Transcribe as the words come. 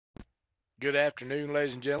Good afternoon,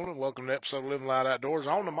 ladies and gentlemen. Welcome to episode of Living Loud Outdoors.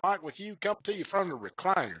 On the mic with you, come to you from the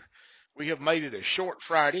recliner. We have made it a short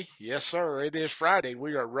Friday. Yes, sir, it is Friday.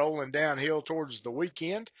 We are rolling downhill towards the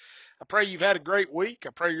weekend. I pray you've had a great week. I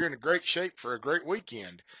pray you're in a great shape for a great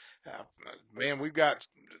weekend. Uh, Man, we've got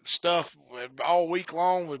stuff all week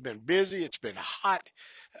long. We've been busy. It's been hot.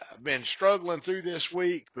 I've been struggling through this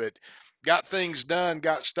week, but got things done,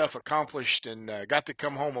 got stuff accomplished, and got to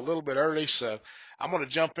come home a little bit early. So I'm going to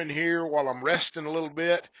jump in here while I'm resting a little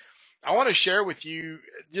bit. I want to share with you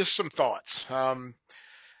just some thoughts. Kind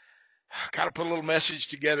of put a little message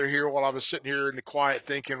together here while I was sitting here in the quiet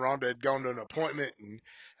thinking Rhonda had gone to an appointment and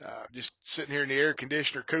just sitting here in the air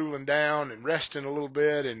conditioner cooling down and resting a little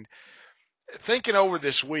bit and thinking over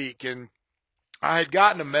this week. And I had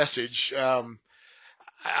gotten a message.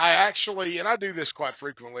 I actually, and I do this quite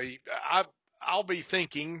frequently. I'll be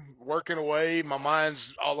thinking, working away. My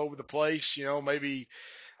mind's all over the place. Maybe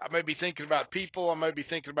I may be thinking about people. I may be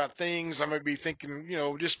thinking about things. I may be thinking,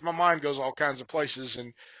 just my mind goes all kinds of places.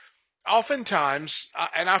 And oftentimes,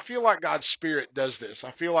 and I feel like God's Spirit does this.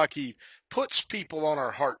 I feel like He puts people on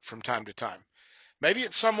our heart from time to time. Maybe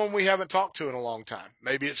it's someone we haven't talked to in a long time.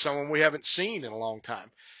 Maybe it's someone we haven't seen in a long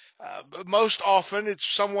time. But most often, it's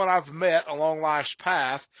someone I've met along life's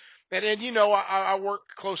path. And I work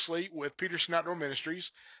closely with Peterson Outdoor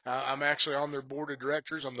Ministries. I'm actually on their board of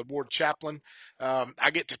directors. I'm the board chaplain.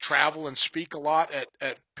 I get to travel and speak a lot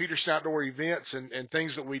at Peterson Outdoor events and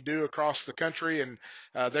things that we do across the country. And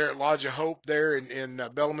there at Lodge of Hope there in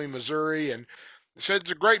Bellamy, Missouri. And so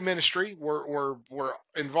it's a great ministry. We're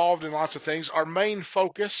involved in lots of things. Our main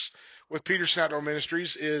focus with Peterson Outdoor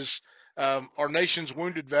Ministries is our nation's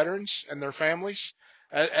wounded veterans and their families,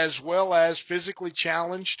 as well as physically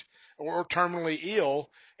challenged or terminally ill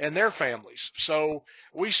and their families. So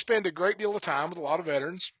we spend a great deal of time with a lot of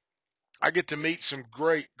veterans. I get to meet some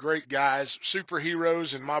great guys,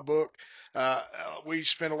 superheroes in my book. We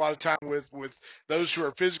spend a lot of time with those who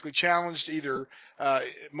are physically challenged, either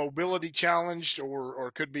mobility challenged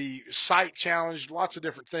or could be sight challenged, lots of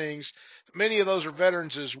different things. Many of those are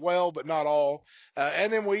veterans as well, but not all.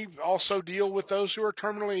 And then we also deal with those who are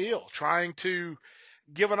terminally ill, trying to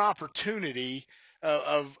give an opportunity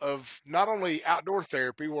of not only outdoor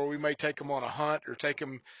therapy where we may take them on a hunt or take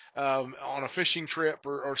them on a fishing trip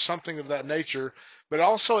or something of that nature, but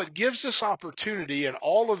also it gives us opportunity in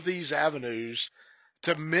all of these avenues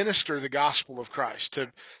to minister the gospel of Christ,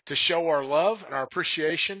 to show our love and our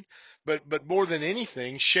appreciation, but more than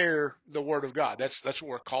anything, share the word of God. That's what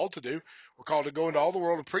we're called to do. We're called to go into all the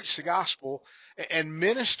world and preach the gospel and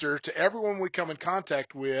minister to everyone we come in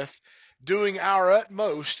contact with, doing our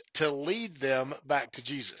utmost to lead them back to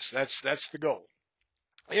Jesus. That's the goal.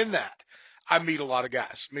 In that, I meet a lot of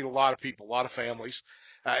guys, meet a lot of people, a lot of families,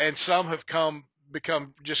 and some have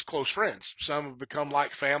become just close friends. Some have become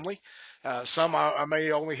like family. Some I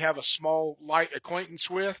may only have a small, light acquaintance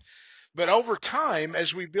with. But over time,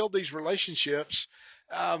 as we build these relationships,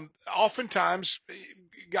 oftentimes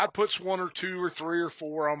God puts one or two or three or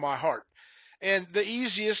four on my heart. And the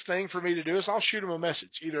easiest thing for me to do is I'll shoot them a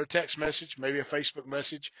message, either a text message, maybe a Facebook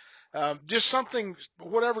message, just something,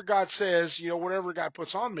 whatever God says, whatever God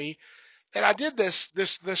puts on me. And I did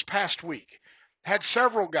this past week. Had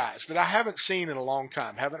several guys that I haven't seen in a long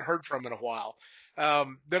time, haven't heard from in a while,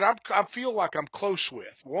 that I feel like I'm close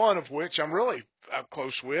with. One of which I'm really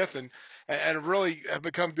close with, and really have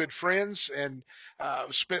become good friends, and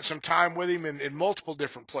spent some time with him in multiple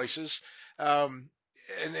different places.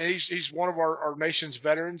 And he's one of our nation's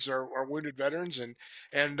veterans, our wounded veterans,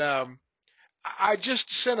 and I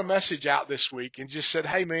just sent a message out this week and just said,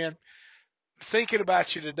 "Hey, man, thinking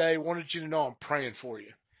about you today. Wanted you to know I'm praying for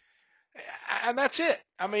you." And that's it.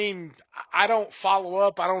 I mean, I don't follow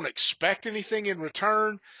up. I don't expect anything in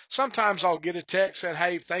return. Sometimes I'll get a text that,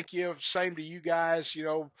 "Hey, thank you. Same to you guys.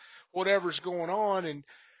 Whatever's going on." And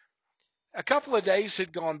a couple of days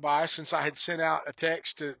had gone by since I had sent out a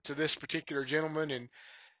text to this particular gentleman,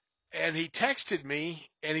 and he texted me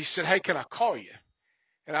and he said, "Hey, can I call you?"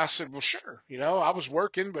 And I said, "Well, sure." I was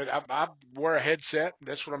working, but I wear a headset.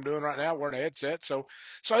 That's what I'm doing right now, wearing a headset. So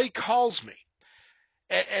he calls me,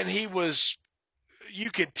 and he was,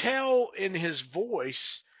 you could tell in his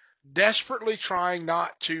voice, desperately trying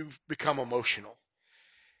not to become emotional.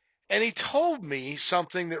 And he told me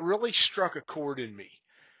something that really struck a chord in me.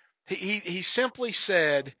 He simply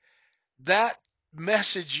said, "That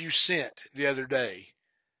message you sent the other day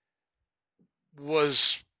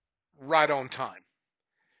was right on time."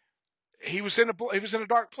 He was in a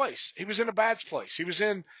dark place. He was in a bad place. He was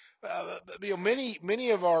in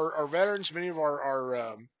many of our veterans, many of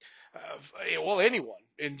our well, anyone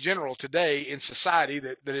in general today in society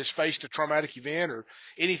that has faced a traumatic event or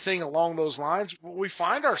anything along those lines, we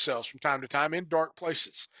find ourselves from time to time in dark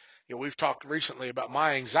places. We've talked recently about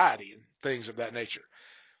my anxiety and things of that nature.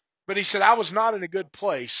 But he said, I was not in a good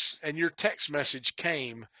place, and your text message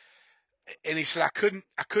came, and he said, I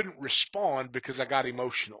couldn't respond because I got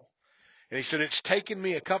emotional. And he said, it's taken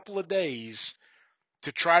me a couple of days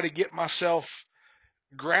to try to get myself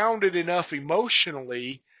grounded enough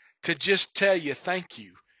emotionally to just tell you thank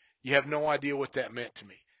you. You have no idea what that meant to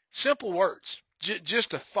me. Simple words,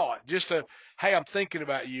 just a thought, just a, hey, I'm thinking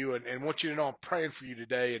about you and want you to know I'm praying for you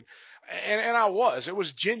today. And it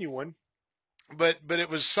was genuine, but it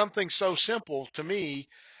was something so simple to me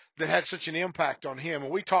that had such an impact on him.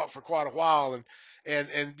 And we talked for quite a while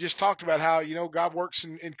and just talked about how, God works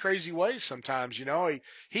in crazy ways sometimes.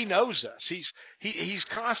 He knows us. He's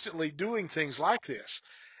constantly doing things like this.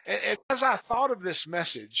 And as I thought of this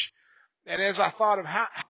message, and as I thought of how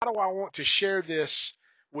do I want to share this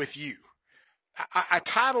with you, I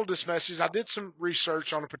titled this message. I did some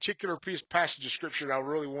research on a particular passage of scripture that I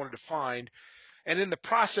really wanted to find, and in the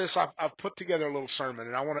process, I've put together a little sermon,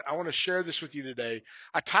 and I want to share this with you today.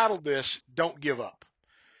 I titled this "Don't Give Up."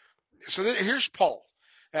 So here's Paul.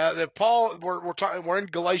 Paul, we're in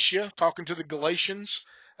Galatia, talking to the Galatians.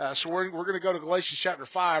 So we're going to go to Galatians chapter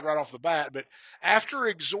 5 right off the bat. But after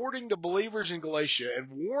exhorting the believers in Galatia and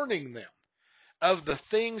warning them of the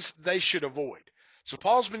things they should avoid. So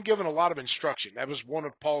Paul's been given a lot of instruction. That was one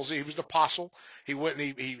of he was an apostle. He went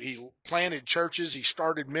and he planted churches. He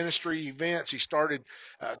started ministry events. He started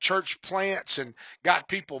church plants and got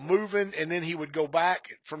people moving. And then he would go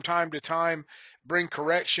back from time to time, bring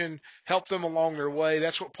correction, help them along their way.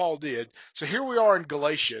 That's what Paul did. So here we are in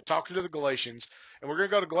Galatia, talking to the Galatians. And we're going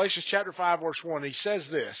to go to Galatians chapter 5, verse 1. He says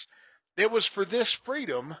this, it was for this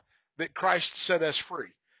freedom that Christ set us free,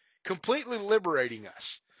 completely liberating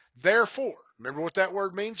us. Therefore, remember what that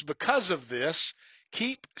word means? Because of this,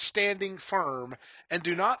 keep standing firm and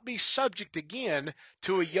do not be subject again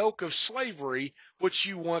to a yoke of slavery which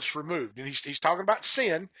you once removed. And he's talking about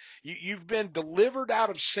sin. You've been delivered out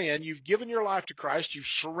of sin. You've given your life to Christ. You've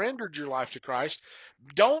surrendered your life to Christ.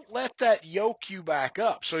 Don't let that yoke you back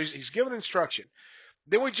up. So he's given instruction.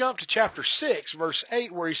 Then we jump to chapter 6, verse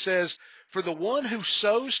 8, where he says, for the one who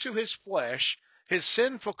sows to his flesh, his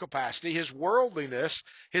sinful capacity, his worldliness,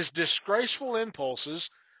 his disgraceful impulses,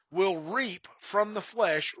 will reap from the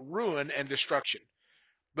flesh ruin and destruction.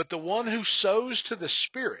 But the one who sows to the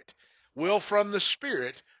Spirit will from the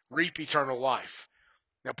Spirit reap eternal life.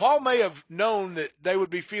 Now, Paul may have known that they would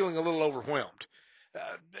be feeling a little overwhelmed.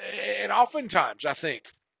 And oftentimes, I think,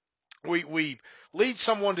 we lead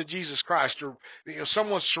someone to Jesus Christ, or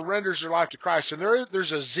someone surrenders their life to Christ, and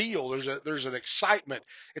there's a zeal, there's an excitement.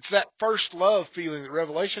 It's that first love feeling that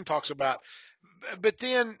Revelation talks about. But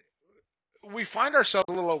then we find ourselves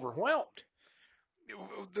a little overwhelmed.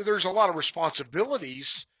 There's a lot of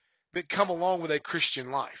responsibilities that come along with a Christian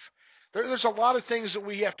life. There's a lot of things that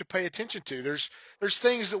we have to pay attention to. There's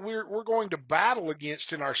things that we're going to battle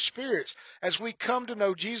against in our spirits as we come to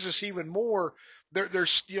know Jesus even more.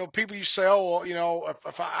 There's people you say, oh well,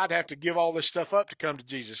 if I'd have to give all this stuff up to come to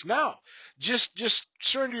Jesus. No, just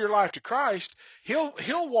surrender your life to Christ. He'll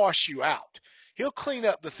wash you out. He'll clean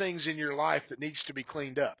up the things in your life that needs to be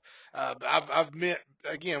cleaned up. I've met,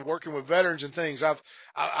 again, working with veterans and things.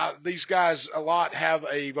 These guys a lot have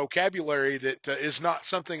a vocabulary that is not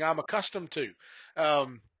something I'm accustomed to.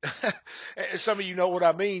 Um, some of you know what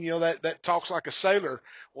I mean. That talks like a sailor.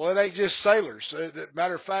 Well, it ain't just sailors.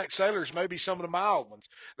 Matter of fact, sailors may be some of the mild ones.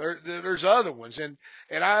 There's other ones, and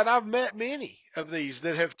I've met many of these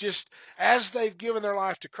that have just, as they've given their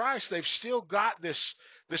life to Christ, they've still got this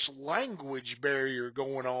language barrier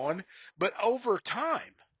going on. But over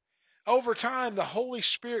time, the Holy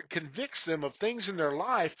Spirit convicts them of things in their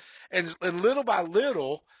life, and little by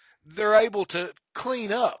little, they're able to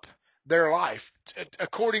clean up their life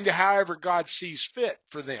according to however God sees fit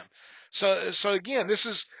for them. So again,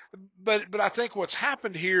 but I think what's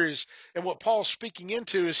happened here is, and what Paul's speaking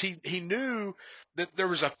into is he knew that there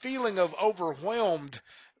was a feeling of overwhelmed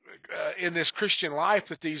in this Christian life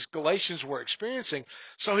that these Galatians were experiencing.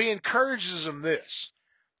 So he encourages them this.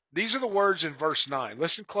 These are the words in verse 9.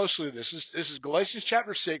 Listen closely to this. This is Galatians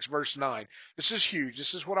chapter 6, verse 9. This is huge.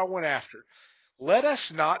 This is what I went after. Let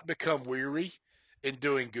us not become weary in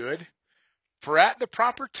doing good, for at the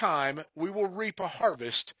proper time we will reap a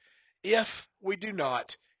harvest if we do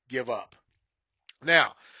not give up.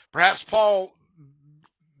 Now, perhaps Paul,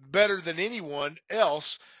 better than anyone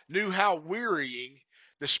else, knew how wearying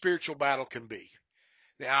the spiritual battle can be.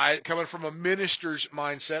 Now, coming from a minister's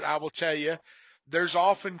mindset, I will tell you, there's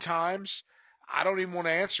often times I don't even want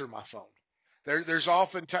to answer my phone. There's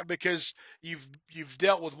often time because you've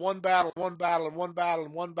dealt with one battle, one battle, and one battle,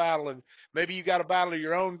 and one battle, and maybe you got a battle of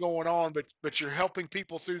your own going on, but you're helping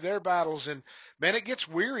people through their battles, and man, it gets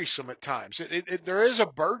wearisome at times. There is a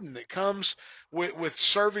burden that comes with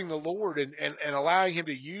serving the Lord and allowing Him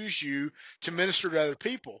to use you to minister to other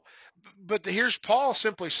people. But here's Paul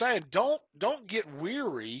simply saying, don't get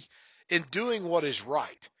weary in doing what is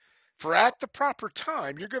right. For at the proper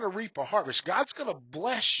time, you're going to reap a harvest. God's going to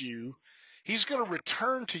bless you. He's going to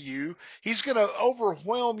return to you. He's going to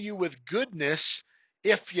overwhelm you with goodness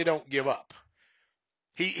if you don't give up.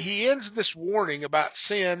 He ends this warning about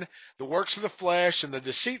sin, the works of the flesh, and the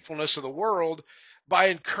deceitfulness of the world by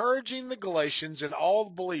encouraging the Galatians and all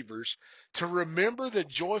the believers to remember the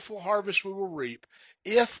joyful harvest we will reap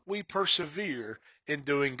if we persevere in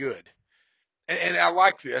doing good. And I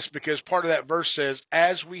like this because part of that verse says,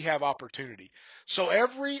 as we have opportunity. So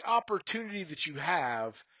every opportunity that you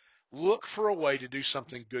have, look for a way to do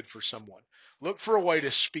something good for someone. Look for a way to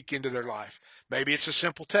speak into their life. Maybe it's a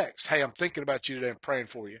simple text. Hey, I'm thinking about you today and praying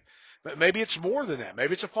for you. But maybe it's more than that.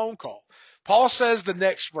 Maybe it's a phone call. Paul says the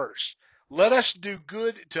next verse, let us do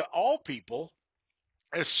good to all people,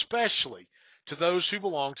 especially to those who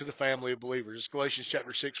belong to the family of believers. It's Galatians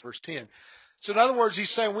chapter 6, verse 10. So in other words,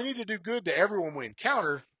 he's saying we need to do good to everyone we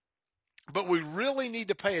encounter, but we really need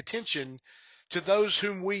to pay attention to those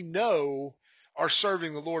whom we know are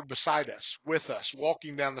serving the Lord beside us, with us,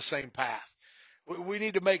 walking down the same path. We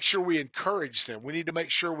need to make sure we encourage them. We need to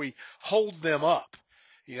make sure we hold them up.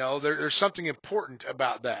 There's something important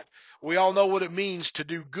about that. We all know what it means to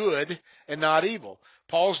do good and not evil.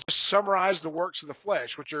 Paul's just summarized the works of the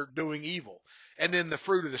flesh, which are doing evil, and then the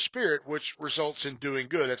fruit of the Spirit, which results in doing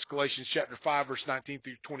good. That's Galatians chapter 5, verse 19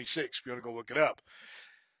 through 26, if you want to go look it up.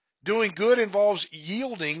 Doing good involves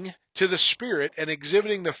yielding to the Spirit and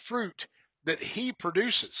exhibiting the fruit that He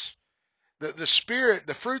produces. The Spirit,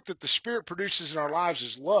 the fruit that the Spirit produces in our lives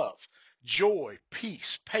is love, joy,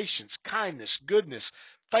 peace, patience, kindness, goodness,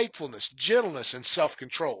 faithfulness, gentleness, and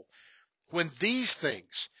self-control. When these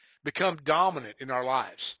things become dominant in our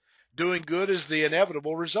lives, doing good is the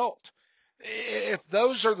inevitable result. If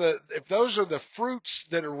those are the fruits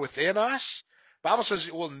that are within us, the Bible says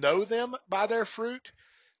it will know them by their fruit.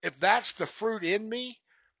 If that's the fruit in me,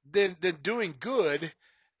 then doing good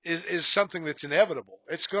is something that's inevitable.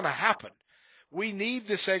 It's going to happen. We need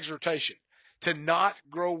this exhortation to not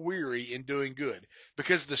grow weary in doing good,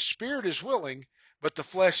 because the spirit is willing, but the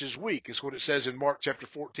flesh is weak, is what it says in Mark chapter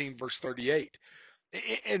 14, verse 38.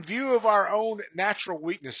 In view of our own natural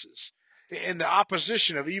weaknesses, in the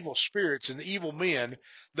opposition of evil spirits and evil men,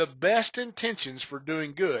 the best intentions for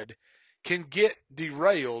doing good can get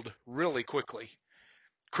derailed really quickly.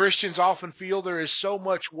 Christians often feel there is so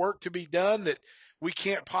much work to be done that we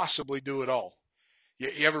can't possibly do it all.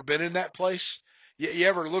 You ever been in that place? You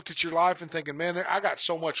ever looked at your life and thinking, man, I got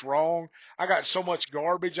so much wrong. I got so much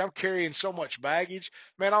garbage. I'm carrying so much baggage.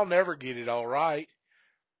 Man, I'll never get it all right.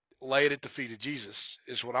 Lay it at the feet of Jesus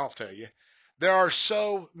is what I'll tell you. There are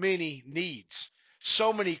so many needs,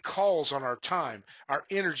 so many calls on our time, our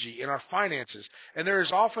energy, and our finances. And there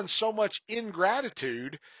is often so much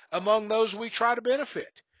ingratitude among those we try to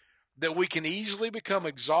benefit that we can easily become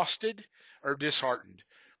exhausted or disheartened.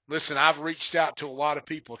 Listen, I've reached out to a lot of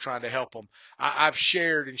people trying to help them. I've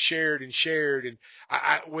shared and shared and shared, and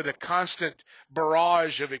with a constant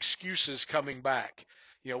barrage of excuses coming back.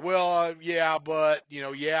 Yeah, but,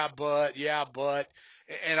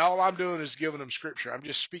 and all I'm doing is giving them scripture. I'm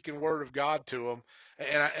just speaking word of God to them,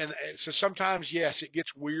 and so sometimes, yes, it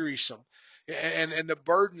gets wearisome, and the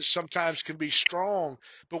burdens sometimes can be strong,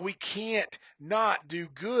 but we can't not do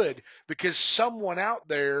good because someone out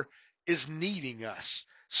there is needing us.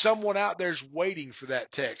 Someone out there's waiting for that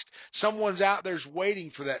text. Someone's out there's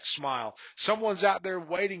waiting for that smile. Someone's out there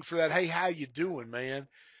waiting for that, hey, how you doing, man?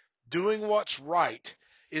 Doing what's right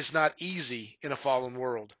is not easy in a fallen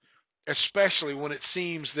world, especially when it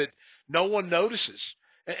seems that no one notices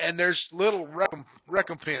and there's little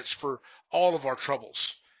recompense for all of our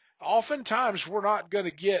troubles. Oftentimes, we're not going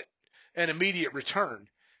to get an immediate return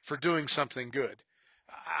for doing something good.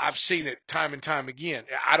 I've seen it time and time again.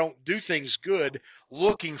 I don't do things good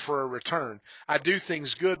looking for a return. I do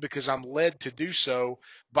things good because I'm led to do so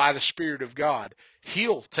by the Spirit of God.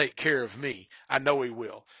 He'll take care of me. I know He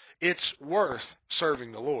will. It's worth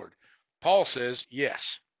serving the Lord. Paul says,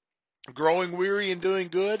 yes. Growing weary in doing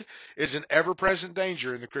good is an ever-present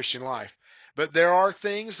danger in the Christian life. But there are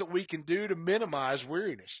things that we can do to minimize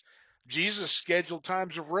weariness. Jesus scheduled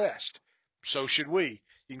times of rest. So should we.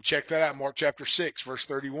 You can check that out in Mark chapter 6, verse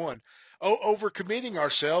 31. Overcommitting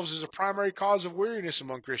ourselves is a primary cause of weariness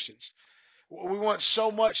among Christians. We want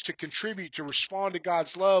so much to contribute to respond to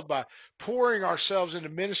God's love by pouring ourselves into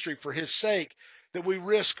ministry for His sake that we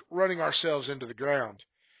risk running ourselves into the ground.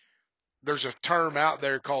 There's a term out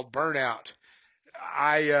there called burnout.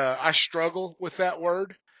 I struggle with that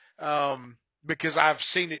word because I've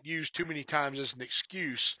seen it used too many times as an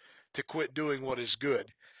excuse to quit doing what is good.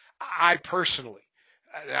 I personally,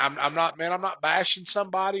 I'm not, man, I'm not bashing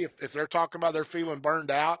somebody if they're talking about they're feeling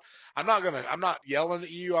burned out. I'm not yelling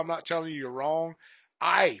at you. I'm not telling you you're wrong.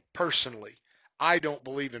 I personally, I don't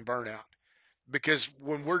believe in burnout because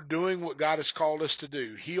when we're doing what God has called us to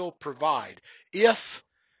do, He'll provide if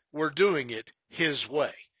we're doing it His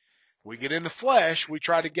way. We get in the flesh, we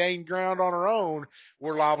try to gain ground on our own,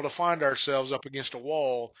 we're liable to find ourselves up against a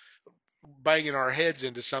wall, banging our heads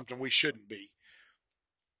into something we shouldn't be.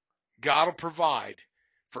 God will provide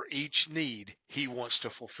for each need He wants to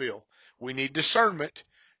fulfill. We need discernment.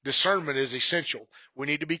 Discernment is essential. We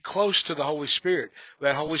need to be close to the Holy Spirit.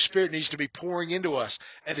 That Holy Spirit needs to be pouring into us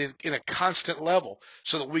and in a constant level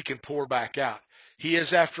so that we can pour back out. He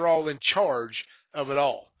is, after all, in charge of it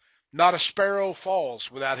all. Not a sparrow falls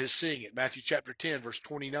without His seeing it. Matthew chapter 10, verse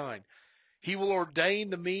 29. He will ordain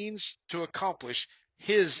the means to accomplish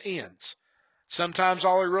His ends. Sometimes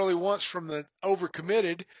all He really wants from the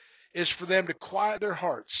overcommitted is for them to quiet their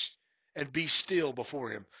hearts and be still before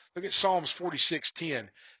Him. Look at Psalms 46:10.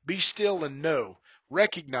 Be still and know,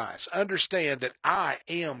 recognize, understand that I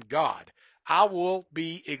am God. I will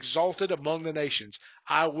be exalted among the nations.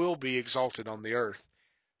 I will be exalted on the earth.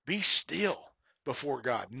 Be still before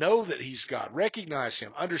God. Know that He's God. Recognize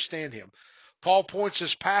Him. Understand Him. Paul points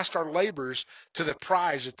us past our labors to the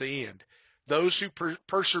prize at the end. Those who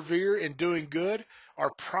persevere in doing good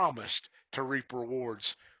are promised to reap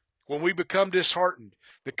rewards. When we become disheartened,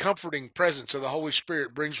 the comforting presence of the Holy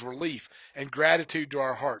Spirit brings relief and gratitude to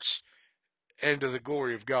our hearts and to the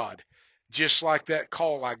glory of God. Just like that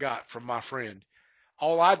call I got from my friend.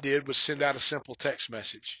 All I did was send out a simple text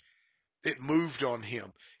message. It moved on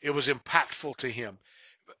him. It was impactful to him.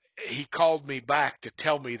 He called me back to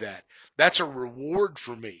tell me that. That's a reward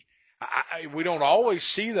for me. We don't always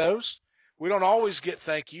see those. We don't always get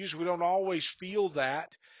thank yous. We don't always feel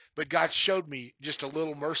that. But God showed me just a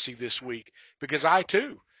little mercy this week because I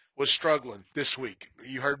too was struggling this week.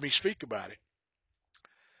 You heard me speak about it.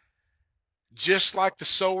 Just like the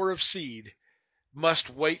sower of seed must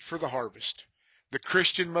wait for the harvest, the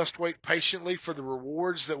Christian must wait patiently for the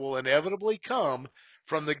rewards that will inevitably come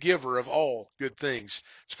from the giver of all good things.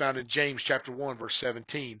 It's found in James chapter 1 verse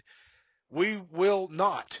 17. We will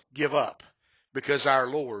not give up because our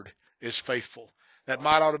Lord is faithful. That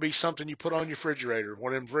might ought to be something you put on your refrigerator.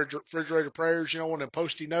 One of them refrigerator prayers, one of them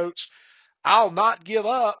posty notes. I'll not give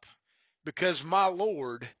up because my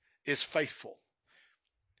Lord is faithful.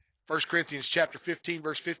 1 Corinthians chapter 15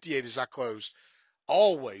 verse 58 as I close.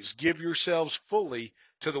 Always give yourselves fully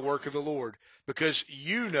to the work of the Lord, because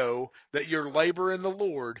you know that your labor in the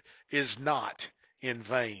Lord is not in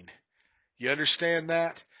vain. You understand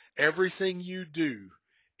that? Everything you do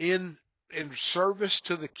in service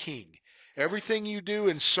to the King, everything you do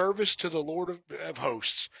in service to the Lord of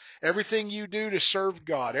hosts, everything you do to serve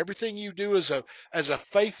God, everything you do as a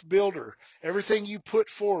faith builder, everything you put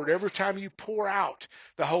forward, every time you pour out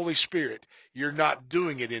the Holy Spirit, you're not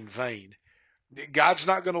doing it in vain. God's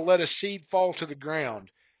not going to let a seed fall to the ground.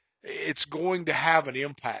 It's going to have an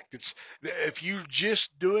impact. If you're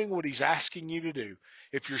just doing what He's asking you to do,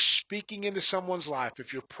 if you're speaking into someone's life,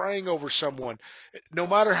 if you're praying over someone, no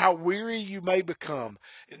matter how weary you may become,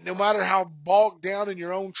 no matter how bogged down in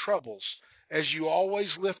your own troubles, as you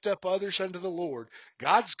always lift up others unto the Lord,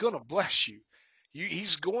 God's going to bless you.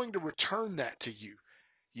 He's going to return that to you.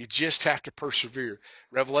 You just have to persevere.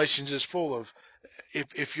 Revelations is full of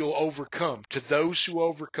if you'll overcome. To those who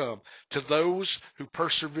overcome, to those who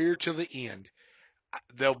persevere to the end,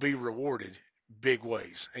 they'll be rewarded big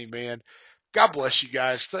ways. Amen. God bless you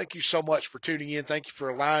guys. Thank you so much for tuning in. Thank you for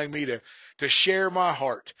allowing me to share my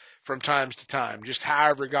heart from time to time, just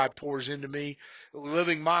however God pours into me,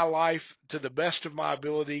 living my life to the best of my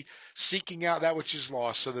ability, seeking out that which is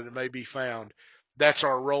lost so that it may be found. That's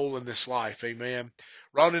our role in this life. Amen.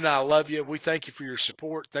 Ron and I love you. We thank you for your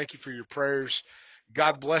support. Thank you for your prayers.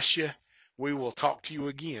 God bless you. We will talk to you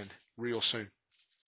again real soon.